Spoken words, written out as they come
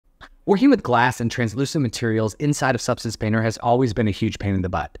Working with glass and translucent materials inside of Substance Painter has always been a huge pain in the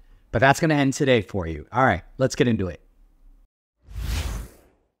butt, but that's going to end today for you. All right, let's get into it.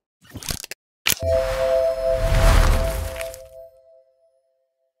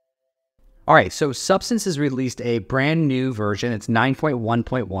 All right, so Substance has released a brand new version. It's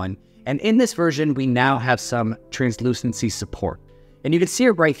 9.1.1, and in this version, we now have some translucency support. And you can see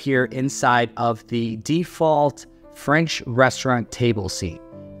it right here inside of the default French restaurant table scene.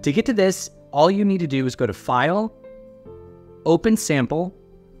 To get to this, all you need to do is go to File, Open Sample,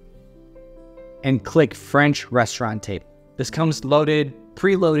 and click French Restaurant Table. This comes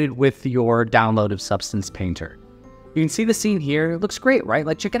preloaded with your download of Substance Painter. You can see the scene here. It looks great, right?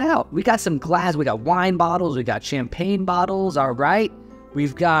 Like, check it out. We got some glass, we got wine bottles, we got champagne bottles, all right?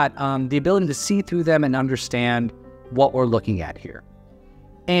 We've got the ability to see through them and understand what we're looking at here.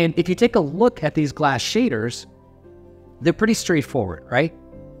 And if you take a look at these glass shaders, they're pretty straightforward, right?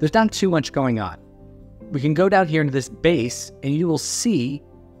 There's not too much going on. We can go down here into this base and you will see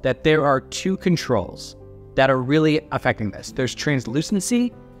that there are two controls that are really affecting this. There's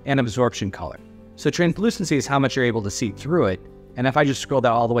translucency and absorption color. So translucency is how much you're able to see through it. And if I just scroll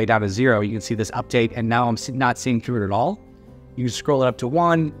that all the way down to 0, you can see this update, and now I'm not seeing through it at all. You can scroll it up to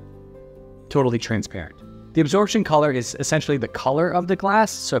 1, totally transparent. The absorption color is essentially the color of the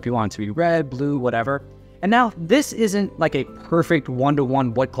glass. So if you want it to be red, blue, whatever. And now this isn't like a perfect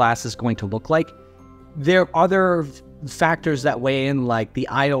one-to-one what glass is going to look like. There are other factors that weigh in, like the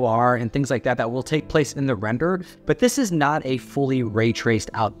IOR and things like that, that will take place in the render, but this is not a fully ray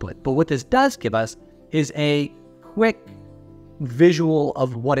traced output. But what this does give us is a quick visual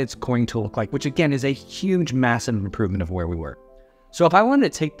of what it's going to look like, which again is a huge, massive improvement of where we were. So if I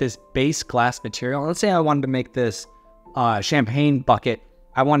wanted to take this base glass material, let's say I wanted to make this champagne bucket,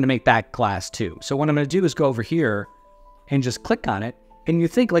 I wanted to make that glass too. So what I'm going to do is go over here and just click on it. And you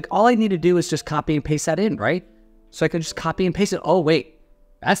think, like, all I need to do is just copy and paste that in, right? So I can just copy and paste it. Oh, wait,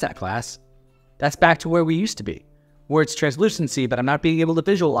 that's that glass. That's back to where we used to be, where it's translucency, but I'm not being able to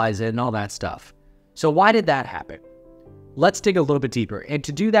visualize it and all that stuff. So why did that happen? Let's dig a little bit deeper. And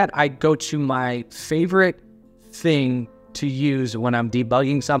to do that, I go to my favorite thing to use when I'm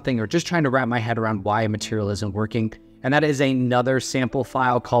debugging something or just trying to wrap my head around why a material isn't working. And that is another sample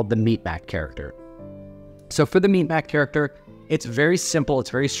file called the meat map character. So for the meat map character, it's very simple.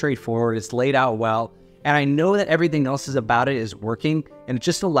 It's very straightforward. It's laid out well. And I know that everything else about it is working. And it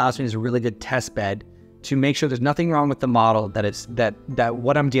just allows me as a really good test bed to make sure there's nothing wrong with the model, that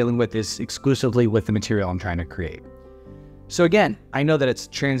what I'm dealing with is exclusively with the material I'm trying to create. So again, I know that it's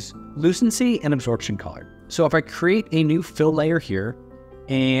translucency and absorption color. So if I create a new fill layer here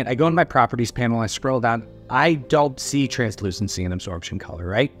and I go into my properties panel, I scroll down, I don't see translucency and absorption color,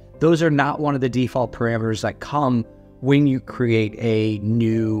 right? Those are not one of the default parameters that come when you create a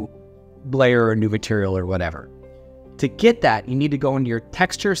new layer or new material or whatever. To get that, you need to go into your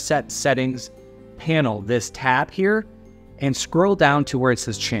texture set settings panel, this tab here, and scroll down to where it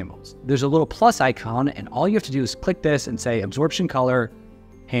says channels. There's a little plus icon, and all you have to do is click this and say absorption color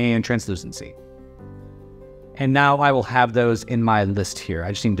and translucency. And now I will have those in my list here.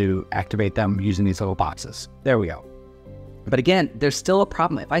 I just need to activate them using these little boxes. There we go. But again, there's still a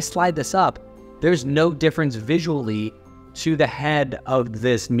problem. If I slide this up, there's no difference visually to the head of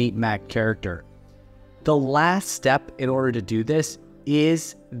this meat map character. The last step in order to do this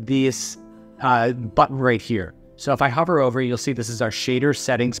is this button right here. So if I hover over, you'll see this is our shader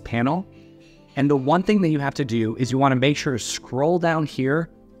settings panel. And the one thing that you have to do is you want to make sure to scroll down here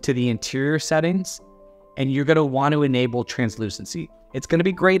to the interior settings, and you're going to want to enable translucency. It's going to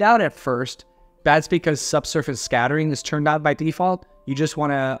be grayed out at first. That's because subsurface scattering is turned on by default. You just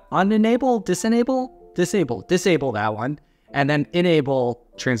want to unenable, disable that one, and then enable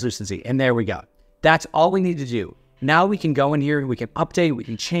translucency. And there we go. That's all we need to do. Now we can go in here and we can update, we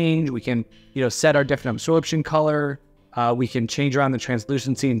can change, we can, set our different absorption color. We can change around the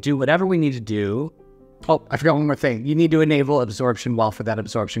translucency and do whatever we need to do. Oh, I forgot one more thing. You need to enable absorption well for that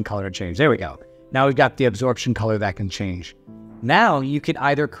absorption color to change. There we go. Now we've got the absorption color that can change. Now you can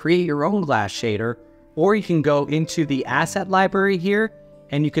either create your own glass shader, or you can go into the asset library here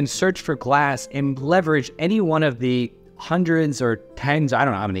and you can search for glass and leverage any one of the hundreds or tens, I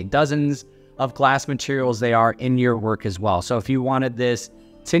don't know how many, dozens of glass materials they are in your work as well. So if you wanted this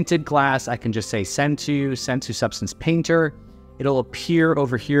tinted glass, I can just say send to Substance Painter. It'll appear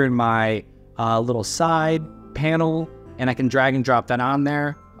over here in my little side panel, and I can drag and drop that on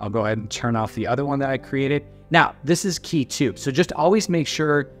there. I'll go ahead and turn off the other one that I created. Now, this is key too. So just always make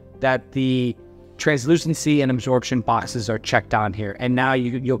sure that the translucency and absorption boxes are checked on here. And now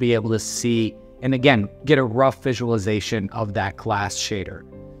you'll be able to see, and again, get a rough visualization of that glass shader.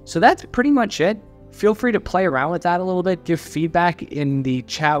 So that's pretty much it. Feel free to play around with that a little bit. Give feedback in the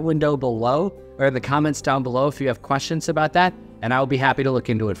chat window below or in the comments down below if you have questions about that, and I'll be happy to look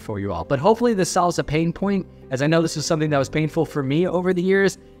into it for you all. But hopefully this solves a pain point, as I know this is something that was painful for me over the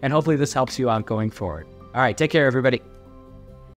years, and hopefully this helps you out going forward. All right, take care, everybody.